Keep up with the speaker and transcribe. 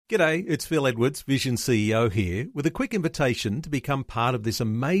G'day, it's Phil Edwards, Vision CEO here, with a quick invitation to become part of this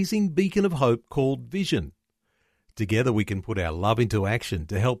amazing beacon of hope called Vision. Together we can put our love into action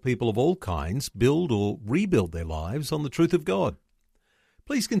to help people of all kinds build or rebuild their lives on the truth of God.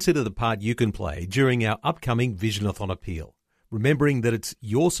 Please consider the part you can play during our upcoming Visionathon appeal, remembering that it's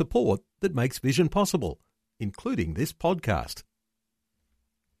your support that makes Vision possible, including this podcast.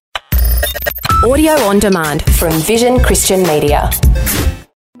 Audio on demand from Vision Christian Media.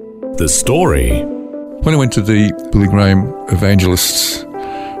 The story. When I went to the Billy Graham Evangelists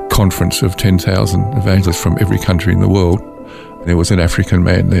Conference of 10,000 evangelists from every country in the world, there was an African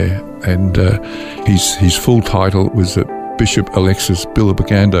man there, and his full title was Bishop Alexis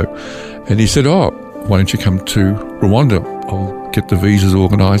Bilibagando, and he said, why don't you come to Rwanda? I'll get the visas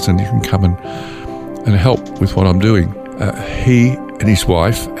organised and you can come and help with what I'm doing. He and his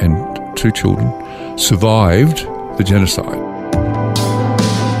wife and 2 children survived the genocide.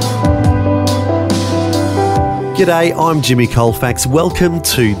 G'day, I'm Jimmy Colfax. Welcome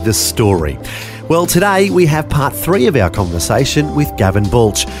to The Story. Well, today we have part 3 of our conversation with Gavin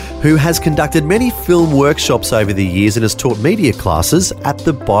Baulch, who has conducted many film workshops over the years and has taught media classes at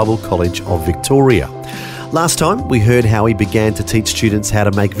the Bible College of Victoria. Last time, we heard how he began to teach students how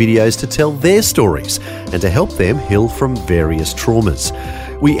to make videos to tell their stories and to help them heal from various traumas.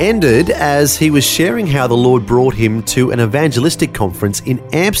 We ended as he was sharing how the Lord brought him to an evangelistic conference in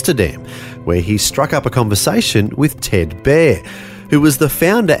Amsterdam, where he struck up a conversation with Ted Baer, who was the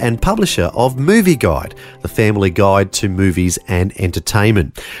founder and publisher of Movie Guide, the family guide to movies and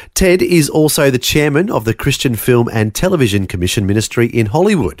entertainment. Ted is also the chairman of the Christian Film and Television Commission Ministry in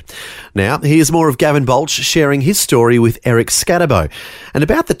Hollywood. Now, here's more of Gavin Baulch sharing his story with Eric Scatterbo and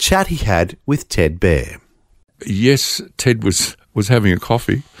about the chat he had with Ted Baer. Yes, Ted was having a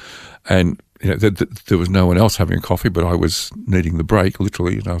coffee, and there was no one else having a coffee, but I was needing the break,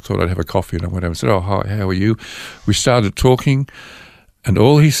 literally, and I thought I'd have a coffee, and I went over and said, hi, how are you? We started talking, and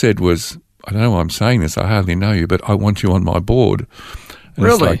all he said was, I don't know why I'm saying this, I hardly know you, but I want you on my board. And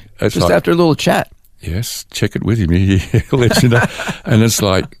really? It's just after a little chat? Yes, check it with him, he'll let you know. And it's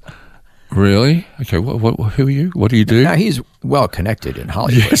like, really? Okay, who are you? What do you do? Now, he's well-connected in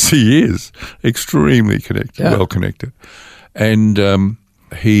Hollywood. Yes, he is. Extremely connected, well-connected. And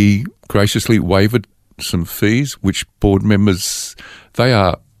he graciously waived some fees, which board members, they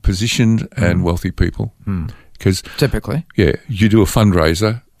are positioned and wealthy people. Because typically, you do a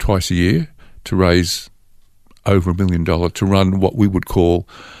fundraiser twice a year to raise over $1 million to run what we would call.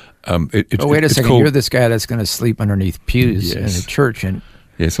 Wait a second, you're this guy that's going to sleep underneath pews in a church, and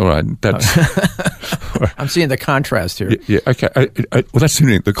yes, all right. That's. I'm seeing the contrast here. Yeah, okay. Well, that's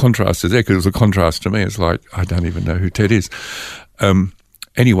the contrast is there, because it was a contrast to me. It's like I don't even know who Ted is.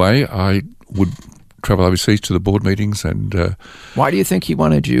 Anyway, I would travel overseas to the board meetings, and why do you think he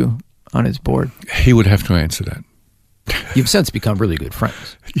wanted you on his board? He would have to answer that. You've since become really good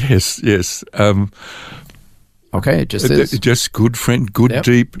friends. Yes. Okay, it just is. Just good friend,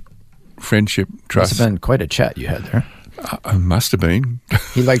 deep friendship, trust. Must have been quite a chat you had there. Must have been.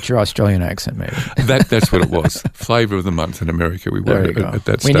 He liked your Australian accent, maybe. That's what it was. Flavour of the month in America. We were at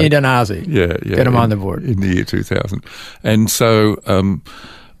that stage. We need an Aussie. Yeah. Get him on the board. In the year 2000. And so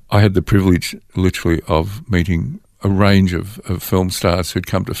I had the privilege, literally, of meeting a range of film stars who'd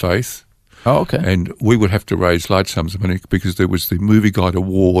come to faith. Oh, okay. And we would have to raise large sums of money because there was the Movie Guide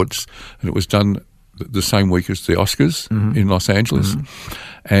Awards, and it was done the same week as the Oscars in Los Angeles.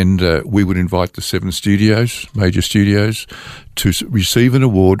 And we would invite the 7 major studios, to receive an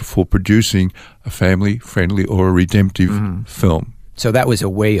award for producing a family-friendly or a redemptive film. So that was a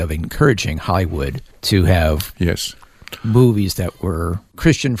way of encouraging Hollywood to have movies that were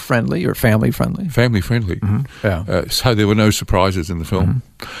Christian-friendly or family-friendly? Family-friendly. So there were no surprises in the film.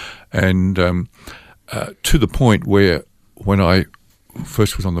 And to the point where when I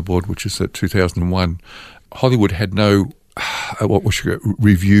first was on the board, which is 2001, Hollywood had no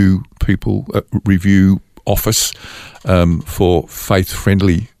review office for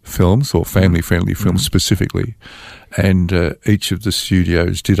faith-friendly films or family-friendly films specifically. And each of the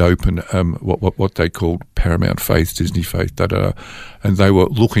studios did open what they called Paramount Faith, Disney Faith, and they were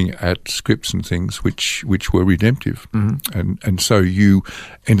looking at scripts and things which were redemptive. And so you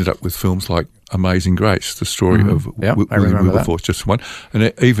ended up with films like Amazing Grace, the story of William Wilberforce, just one.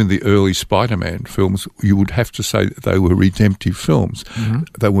 And even the early Spider-Man films, you would have to say that they were redemptive films.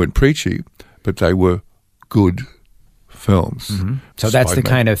 They weren't preachy, but they were good films. So that's the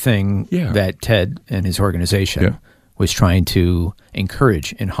kind of thing that Ted and his organization was trying to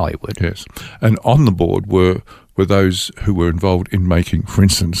encourage in Hollywood. Yes. And on the board were those who were involved in making, for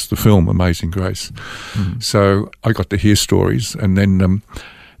instance, the film Amazing Grace. So I got to hear stories, and then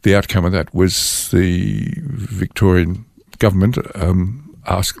the outcome of that was the Victorian government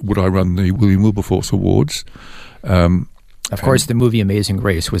asked, would I run the William Wilberforce Awards? Of course, the movie Amazing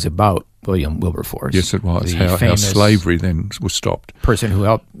Grace was about William Wilberforce. Yes, it was. How slavery then was stopped. Person who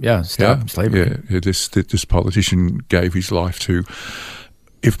helped, stop slavery. Yeah, this politician gave his life to,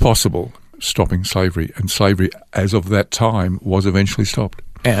 if possible, stopping slavery. And slavery, as of that time, was eventually stopped.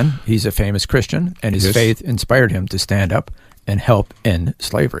 And he's a famous Christian, and his faith inspired him to stand up and help end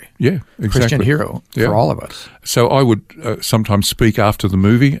slavery. Yeah, exactly. Christian hero for all of us. So I would sometimes speak after the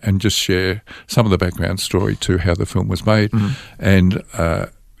movie and just share some of the background story to how the film was made. Mm-hmm. And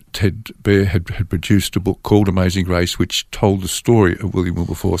Ted Baer had produced a book called Amazing Grace, which told the story of William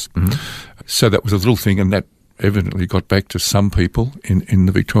Wilberforce. Mm-hmm. So that was a little thing, and that evidently got back to some people in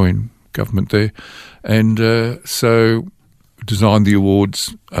the Victorian government there. And so designed the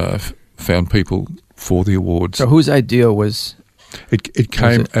awards, found people for the awards. So whose idea was... It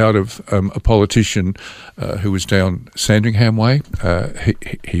came out of a politician who was down Sandringham Way.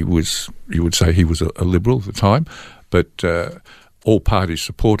 He was, you would say he was a Liberal at the time, but all parties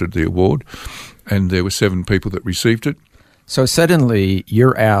supported the award, and there were 7 people that received it. So suddenly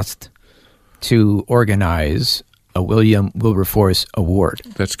you're asked to organize a William Wilberforce Award.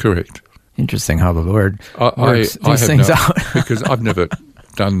 That's correct. Interesting how the Lord works these things out. Because I've never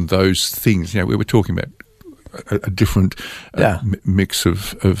done those things. We were talking about a different mix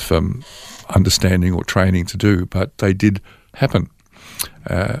of understanding or training to do, but they did happen.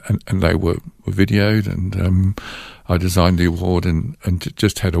 And they were videoed, and I designed the award and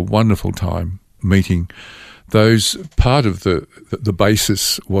just had a wonderful time meeting those. Part of the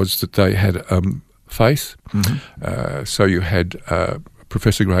basis was that they had faith. Mm-hmm. So you had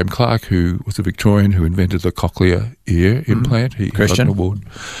Professor Graham Clark, who was a Victorian who invented the cochlear ear implant. He got an award.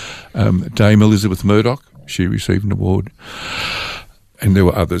 Dame Elizabeth Murdoch, she received an award. And there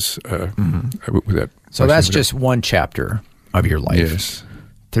were others with that. So that's just one chapter of your life. Yes.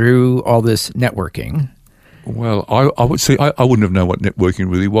 Through all this networking. Well, I would say I wouldn't have known what networking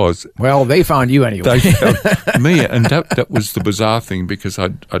really was. Well, they found you anyway. They found me, and that was the bizarre thing, because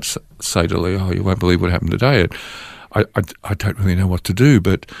I'd say to Lee, you won't believe what happened today. And I don't really know what to do,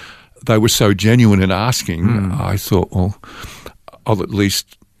 but they were so genuine in asking, I thought, well, I'll at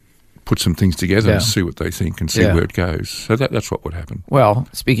least put some things together and see what they think and see where it goes. So that's what would happen. Well,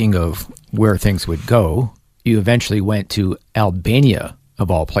 speaking of where things would go, you eventually went to Albania,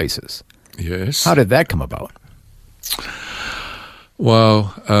 of all places. Yes. How did that come about?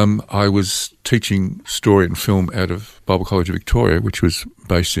 Well, I was teaching story and film out of Bible College of Victoria, which was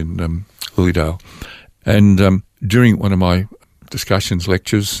based in Lilydale. And during one of my discussions,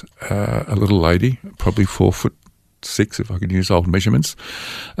 lectures, a little lady, probably 4'6", if I can use old measurements,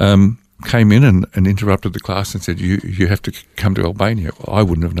 came in and interrupted the class and said, you have to come to Albania. Well, I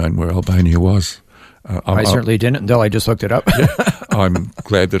wouldn't have known where Albania was. I certainly didn't until I just looked it up. I'm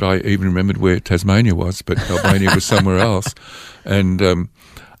glad that I even remembered where Tasmania was, but Albania was somewhere else. And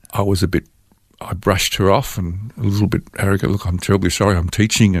I brushed her off and a little bit arrogant. Look, I'm terribly sorry, I'm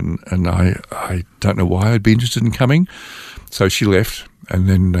teaching and I don't know why I'd be interested in coming. So she left and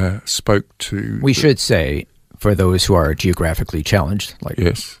then spoke to... We should say, for those who are geographically challenged, like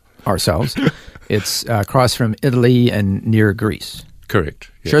ourselves, it's across from Italy and near Greece. Correct.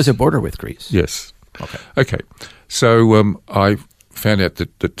 Yes. Shares a border with Greece. Yes. Okay. So I found out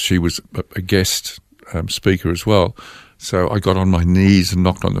that she was a guest speaker as well. So I got on my knees and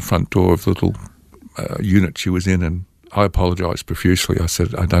knocked on the front door of the little unit she was in, and I apologised profusely. I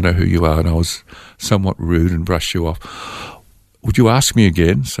said, I don't know who you are, and I was somewhat rude and brushed you off. Would you ask me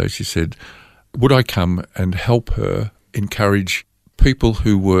again? So she said, would I come and help her encourage people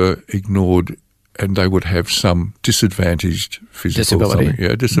who were ignored and they would have some disadvantaged physical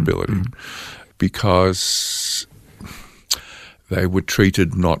disability, because they were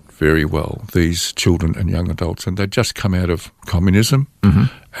treated not very well, these children and young adults, and they'd just come out of communism,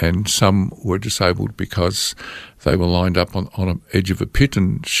 and some were disabled because they were lined up on the edge of a pit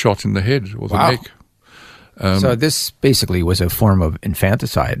and shot in the head or the neck. So this basically was a form of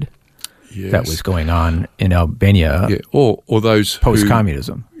infanticide that was going on in Albania, or those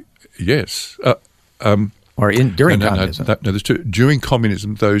post-communism. Yes. Or during communism. No, there's two. During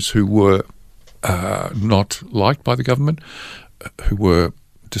communism, those who were not liked by the government, who were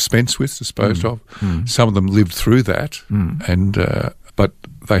dispensed with, disposed of, some of them lived through that, and but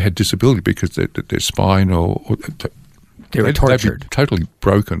they had disability because their spine or they were tortured. They'd be totally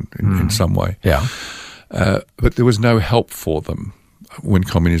broken in some way. Yeah. But there was no help for them when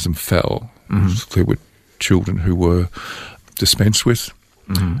communism fell. There were children who were dispensed with,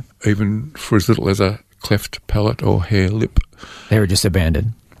 even for as little as a cleft palate or hair lip. They were just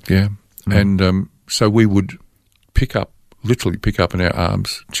abandoned. Yeah. And so we would literally pick up in our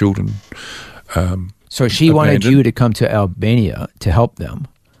arms children. So she wanted you to come to Albania to help them.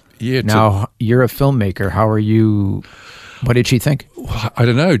 Yeah. Now, you're a filmmaker. How are you? What did she think? I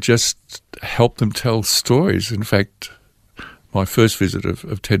don't know, just help them tell stories. In fact, my first visit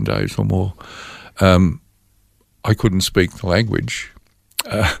of 10 days or more, I couldn't speak the language.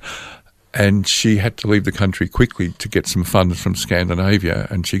 And she had to leave the country quickly to get some funds from Scandinavia,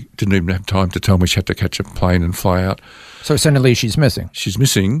 and she didn't even have time to tell me she had to catch a plane and fly out. So suddenly she's missing. She's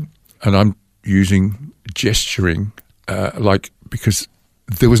missing, and I'm using gesturing, because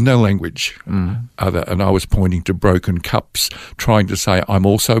there was no language other, and I was pointing to broken cups, trying to say I'm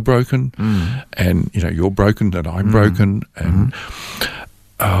also broken, and you're broken and I'm broken, and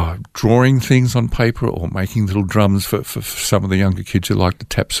drawing things on paper or making little drums for some of the younger kids who like to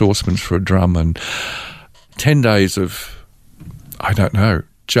tap saucepans for a drum, and 10 days of, I don't know,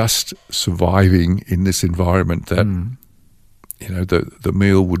 just surviving in this environment that, the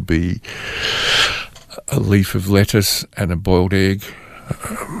meal would be a leaf of lettuce and a boiled egg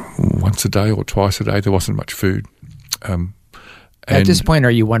once a day or twice a day. There wasn't much food. At this point,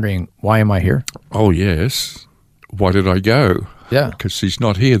 are you wondering, why am I here? Oh, yes. Why did I go? Yeah. Because she's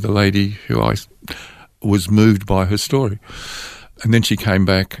not here, the lady who I was moved by her story. And then she came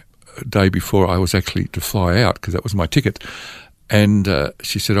back a day before I was actually to fly out, because that was my ticket. And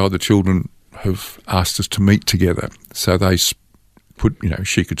she said, the children have asked us to meet together. So they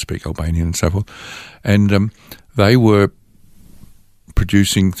she could speak Albanian and so forth. And they were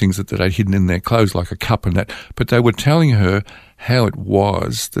producing things that they'd hidden in their clothes, like a cup and that. But they were telling her how it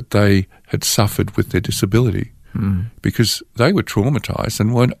was that they had suffered with their disability. Because they were traumatized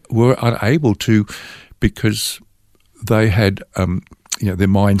and were unable to, because they had, their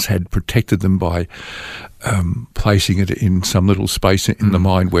minds had protected them by placing it in some little space in the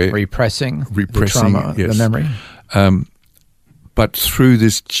mind where repressing the trauma, yes. the memory. But through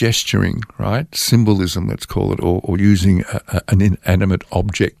this gesturing, right, symbolism, let's call it, or using an inanimate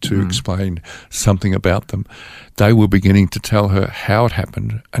object to explain something about them, they were beginning to tell her how it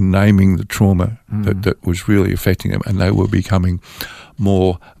happened and naming the trauma that was really affecting them, and they were becoming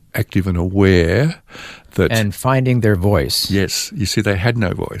more active and aware that... And finding their voice. Yes. You see, they had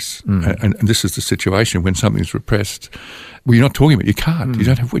no voice. And this is the situation when something's repressed. Well, you're not talking about it. You can't.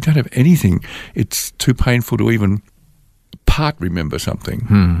 We don't have anything. It's too painful to even... remember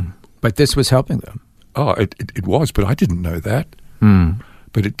something. But this was helping them. Oh, it was, but I didn't know that.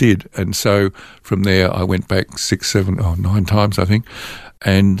 But it did. And so from there I went back 9 times, I think,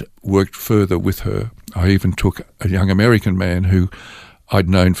 and worked further with her. I even took a young American man who I'd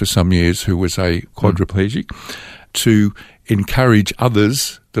known for some years who was a quadriplegic to encourage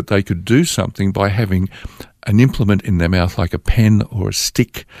others that they could do something by having an implement in their mouth, like a pen or a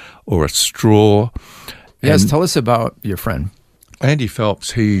stick or a straw. Yes, tell us about your friend. Andy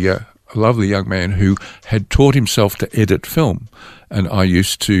Phelps, a lovely young man who had taught himself to edit film. And I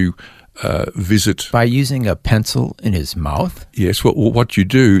used to visit... By using a pencil in his mouth? Yes, what you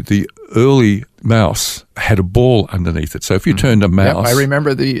do, the early mouse had a ball underneath it. So if you turned a mouse... Yep, I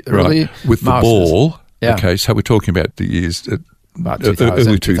remember the early with mouses. The ball, yeah. Okay, so we're talking about the years... About 2000,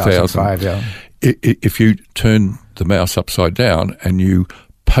 early 2000. 2005, yeah. If you turned the mouse upside down and you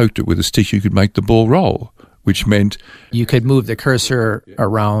poked it with a stick, you could make the ball roll, which meant... You could move the cursor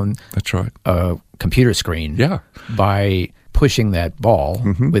around... That's right. A computer screen. Yeah. By pushing that ball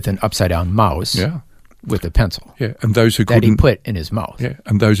with an upside-down mouse with a pencil. Yeah, and those who that couldn't... he put in his mouth. Yeah,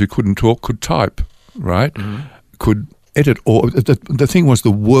 and those who couldn't talk could type, right? Could edit. Or the thing was,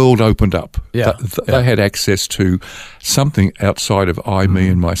 the world opened up. Yeah. They had access to something outside of me,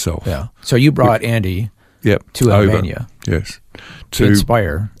 and myself. Yeah. So you brought Andy to Albania. Yes. To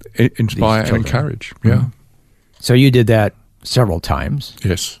inspire and encourage. Yeah. So you did that several times.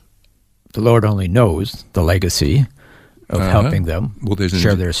 Yes. The Lord only knows the legacy of helping them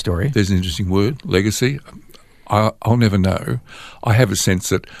share their story. There's an interesting word, legacy. I'll never know. I have a sense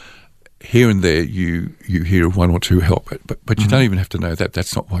that here and there you hear of one or two help, but you don't even have to know that.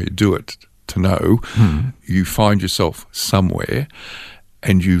 That's not why you do it, to know. You find yourself somewhere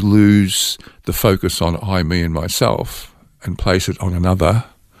and you lose the focus on I, me and myself and place it on another,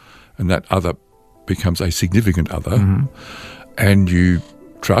 and that other becomes a significant other, and you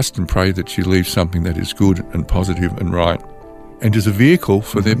trust and pray that you leave something that is good and positive and right, and is a vehicle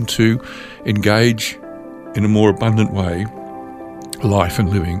for them to engage in a more abundant way life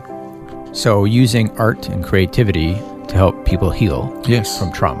and living. So using art and creativity to help people heal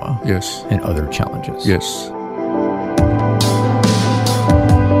from trauma and other challenges. Yes.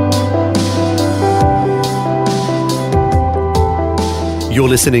 You're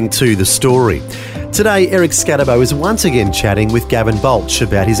listening to The Story. Today, Eric Scatterbo is once again chatting with Gavin Baulch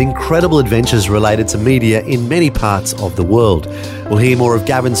about his incredible adventures related to media in many parts of the world. We'll hear more of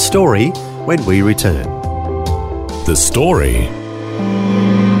Gavin's story when we return. The Story.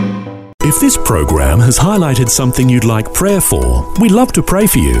 If this program has highlighted something you'd like prayer for, we'd love to pray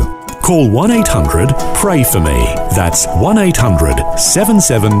for you. Call 1-800-PRAY-FOR-ME. That's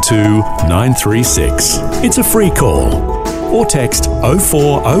 1-800-772-936. It's a free call. Or text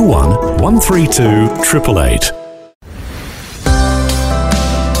 0401 132 888.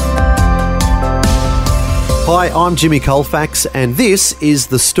 Hi, I'm Jimmy Colfax, and this is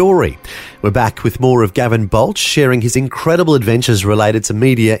The Story. We're back with more of Gavin Baulch sharing his incredible adventures related to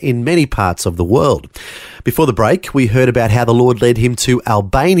media in many parts of the world. Before the break, we heard about how the Lord led him to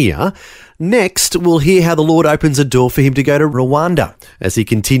Albania. Next, we'll hear how the Lord opens a door for him to go to Rwanda as he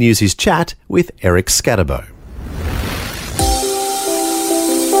continues his chat with Eric Scatterbo.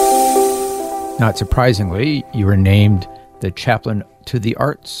 Not surprisingly, you were named the chaplain to the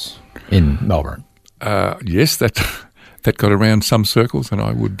arts in Melbourne. Yes, that got around some circles, and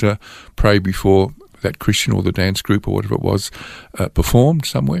I would pray before that Christian or the dance group or whatever it was performed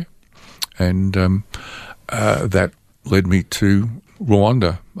somewhere. And that led me to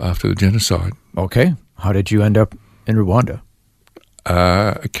Rwanda after the genocide. Okay. How did you end up in Rwanda?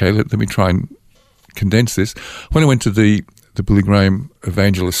 Okay, let me try and condense this. When I went to the Billy Graham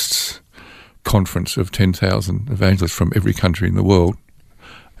Evangelists Conference of 10,000 evangelists from every country in the world,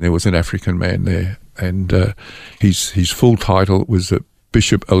 there was an African man there, and his full title was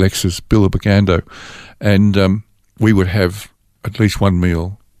Bishop Alexis Bilibagando, and we would have at least one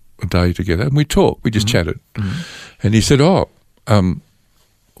meal a day together, and we talked, we just chatted. Mm-hmm. And he said, why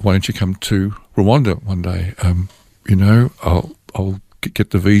don't you come to Rwanda one day? I'll get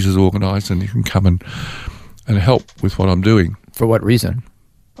the visas organised and you can come and help with what I'm doing. For what reason?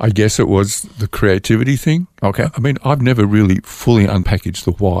 I guess it was the creativity thing. Okay. I mean, I've never really fully unpackaged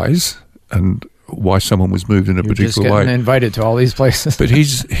the whys and why someone was moved in a particular way. You're just getting invited to all these places. But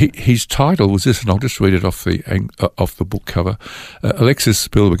his title was this, and I'll just read it off the book cover. Alexis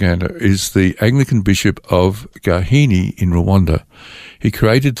Bilibaganda is the Anglican Bishop of Gahini in Rwanda. He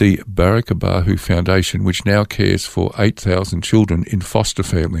created the Barakabahu Foundation, which now cares for 8,000 children in foster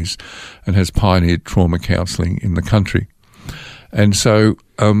families and has pioneered trauma counselling in the country. And so...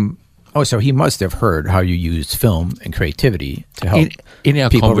 so he must have heard how you used film and creativity to help in our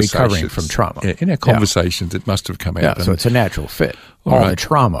people recovering from trauma. Yeah, in our conversations, it must have come out. Yeah, so it's a natural fit. All the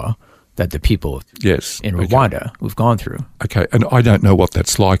trauma that the people in Rwanda who've gone through. Okay, and I don't know what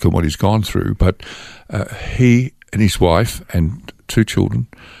that's like and what he's gone through, but he and his wife and 2 children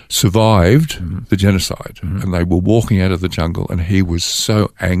survived the genocide, and they were walking out of the jungle, and he was so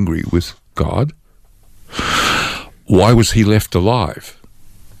angry with God. Why was he left alive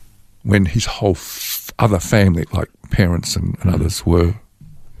when his whole other family, like parents and others, were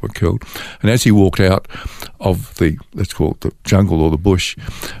killed? And as he walked out of the, let's call it the jungle or the bush,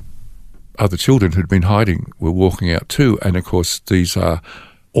 other children who'd been hiding were walking out too. And of course, these are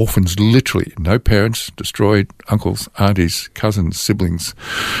orphans, literally, no parents, destroyed uncles, aunties, cousins, siblings.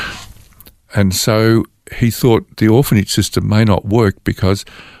 And so he thought the orphanage system may not work because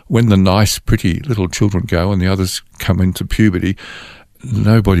when the nice, pretty little children go and the others come into puberty,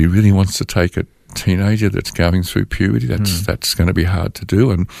 nobody really wants to take a teenager that's going through puberty. That's going to be hard to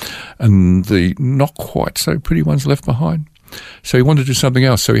do, and the not quite so pretty ones left behind. So he wanted to do something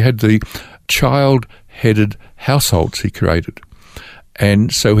else. So he had the child-headed households he created.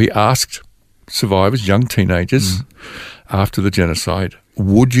 And so he asked survivors, young teenagers, after the genocide,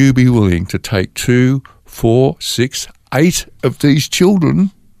 would you be willing to take 2, 4, 6, 8 of these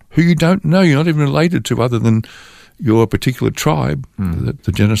children who you don't know, you're not even related to other than your particular tribe that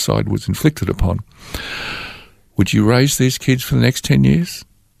the genocide was inflicted upon? Would you raise these kids for the next 10 years?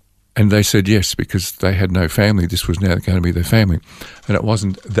 And they said yes, because they had no family. This was now going to be their family. And it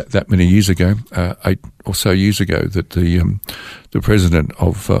wasn't that many years ago, 8 or so years ago, that the president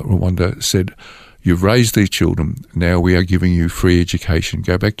of Rwanda said, you've raised these children, now we are giving you free education.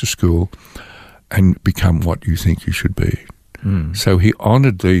 Go back to school and become what you think you should be. So he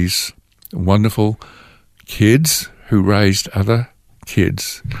honoured these wonderful kids who raised other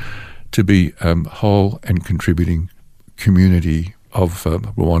kids to be whole and contributing community of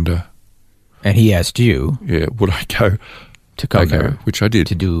Rwanda. And he asked you, would I go to come there, which I did,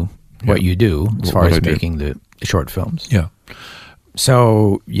 to do what you do as far as making the short films. Yeah.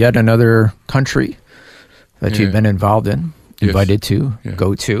 So yet another country that you've been involved in, invited to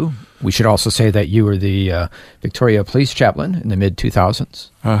go to. We should also say that you were the Victoria Police Chaplain in the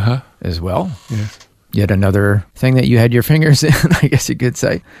mid-2000s as well. Yeah. yet another thing that you had your fingers in, I guess you could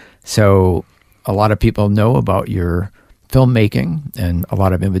say. So a lot of people know about your filmmaking and a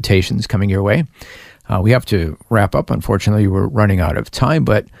lot of invitations coming your way. We have to wrap up. Unfortunately, we're running out of time,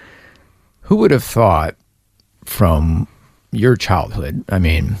 but who would have thought from your childhood, I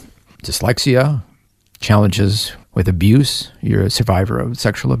mean, dyslexia, challenges with abuse, you're a survivor of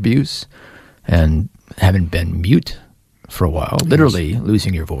sexual abuse, and having been mute for a while, literally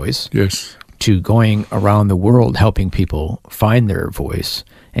losing your voice, Yes. to going around the world helping people find their voice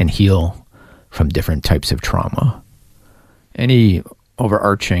and heal from different types of trauma. Any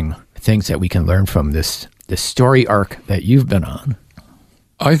overarching things that we can learn from this story arc that you've been on?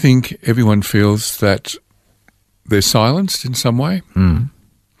 I think everyone feels that they're silenced in some way, and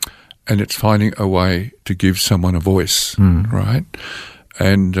it's finding a way to give someone a voice, right?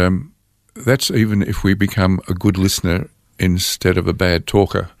 And that's even if we become a good listener instead of a bad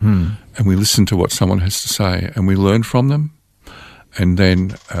talker, and we listen to what someone has to say, and we learn from them, and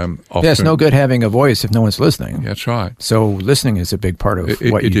then often... Yeah, it's no good having a voice if no one's listening. That's right. So listening is a big part of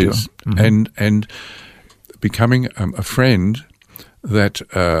what you do. It is. And becoming a friend that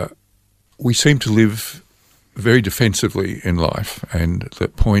we seem to live very defensively in life, and the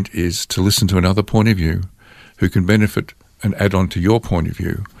point is to listen to another point of view who can benefit and add on to your point of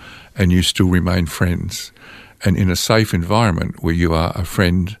view, and you still remain friends. And in a safe environment where you are a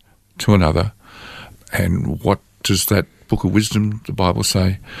friend to another. And what does that book of wisdom, the Bible,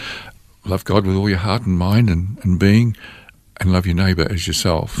 say? Love God with all your heart and mind and being, and love your neighbour as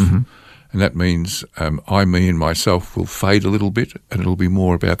yourself. And that means I, me and myself will fade a little bit, and it'll be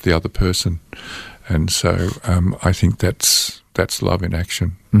more about the other person. And so I think that's love in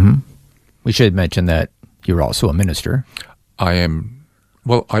action. We should mention that you're also a minister. I am.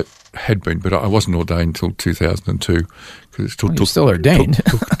 Well, I had been, but I wasn't ordained until 2002 because it You're still ordained.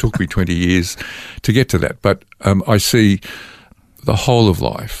 took me 20 years to get to that. But I see the whole of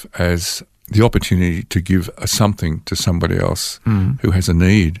life as the opportunity to give something to somebody else who has a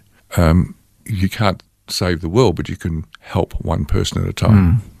need. You can't save the world, but you can help one person at a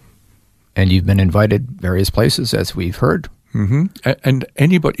time. And you've been invited various places, as we've heard. And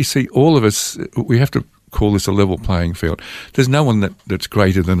anybody, you see, all of us, we have to call this a level playing field. There's no one that's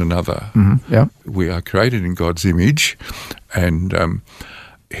greater than another. Yeah. We are created in God's image, and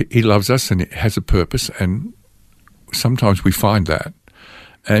He loves us, and it has a purpose, and sometimes we find that.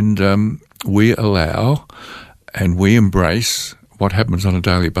 And we allow and we embrace what happens on a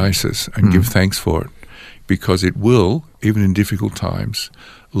daily basis and give thanks for it, because it will, even in difficult times,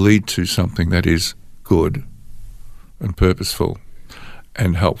 lead to something that is good and purposeful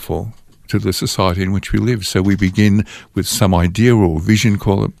and helpful to the society in which we live. So we begin with some idea or vision,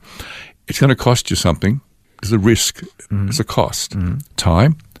 call it. It's going to cost you something. There's a risk. There's a cost.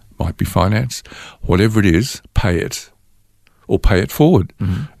 Time, might be finance, whatever it is, pay it. Or pay it forward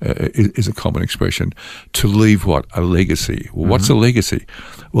is a common expression. To leave what? A legacy. Well, what's a legacy?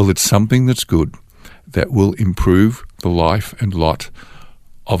 Well, it's something that's good that will improve the life and lot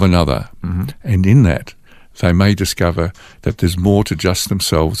of another. And in that, they may discover that there's more to just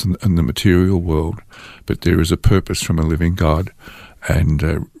themselves and the material world, but there is a purpose from a living God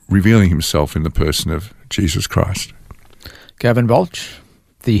and revealing himself in the person of Jesus Christ. Gavin Baulch,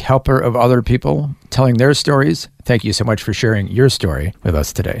 the helper of other people, telling their stories. Thank you so much for sharing your story with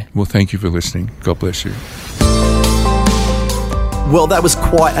us today. Well, thank you for listening. God bless you. Well, that was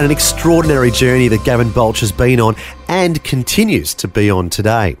quite an extraordinary journey that Gavin Baulch has been on and continues to be on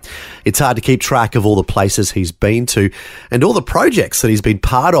today. It's hard to keep track of all the places he's been to and all the projects that he's been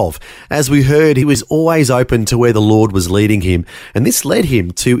part of. As we heard, he was always open to where the Lord was leading him, and this led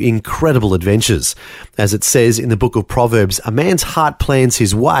him to incredible adventures. As it says in the book of Proverbs, a man's heart plans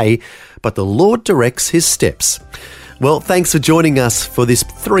his way, but the Lord directs his steps. Well, thanks for joining us for this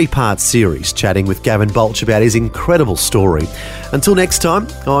 3-part series, chatting with Gavin Baulch about his incredible story. Until next time,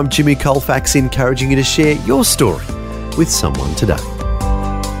 I'm Jimmy Colfax, encouraging you to share your story with someone today.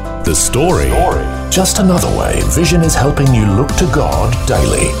 The story. Just another way Vision is helping you look to God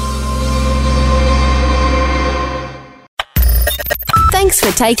daily. Thanks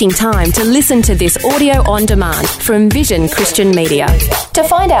for taking time to listen to this audio on demand from Vision Christian Media. To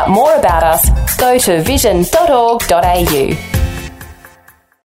find out more about us, go to vision.org.au.